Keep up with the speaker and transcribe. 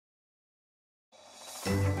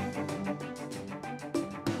Hello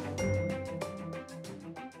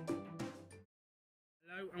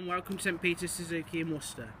and welcome to St Peter's Suzuki in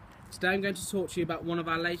Worcester. Today I'm going to talk to you about one of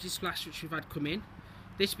our latest splash which we've had come in.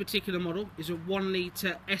 This particular model is a 1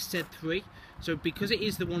 litre SZ3, so because it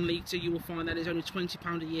is the 1 litre you will find that it's only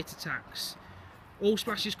 £20 a year to tax. All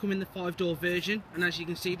splashes come in the 5-door version, and as you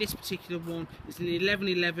can see this particular one is an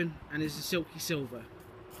 1111 and is a silky silver.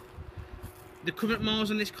 The current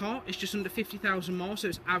miles on this car is just under 50,000 miles, so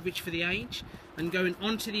it's average for the age. And going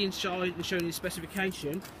onto the inside and showing the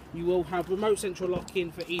specification, you will have remote central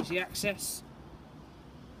lock-in for easy access,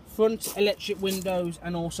 front electric windows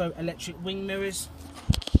and also electric wing mirrors,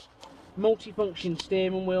 multifunction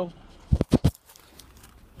steering wheel,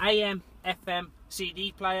 AM, FM,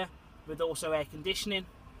 CD player with also air conditioning,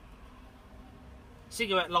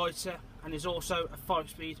 cigarette lighter, and is also a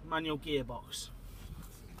 5-speed manual gearbox.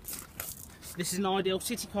 This is an ideal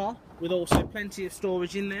city car with also plenty of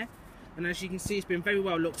storage in there, and as you can see it's been very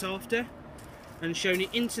well looked after. And showing it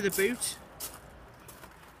into the boot,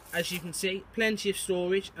 as you can see plenty of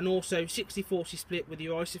storage and also 60/40 split with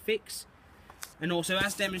your ISOFIX, and also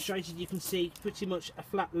as demonstrated you can see pretty much a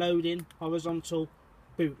flat loading horizontal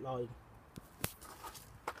boot line.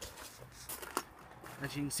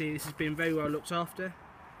 As you can see this has been very well looked after.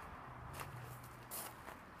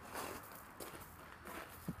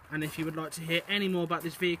 And if you would like to hear any more about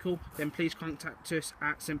this vehicle, then please contact us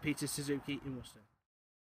at St Peter's Suzuki in Worcester.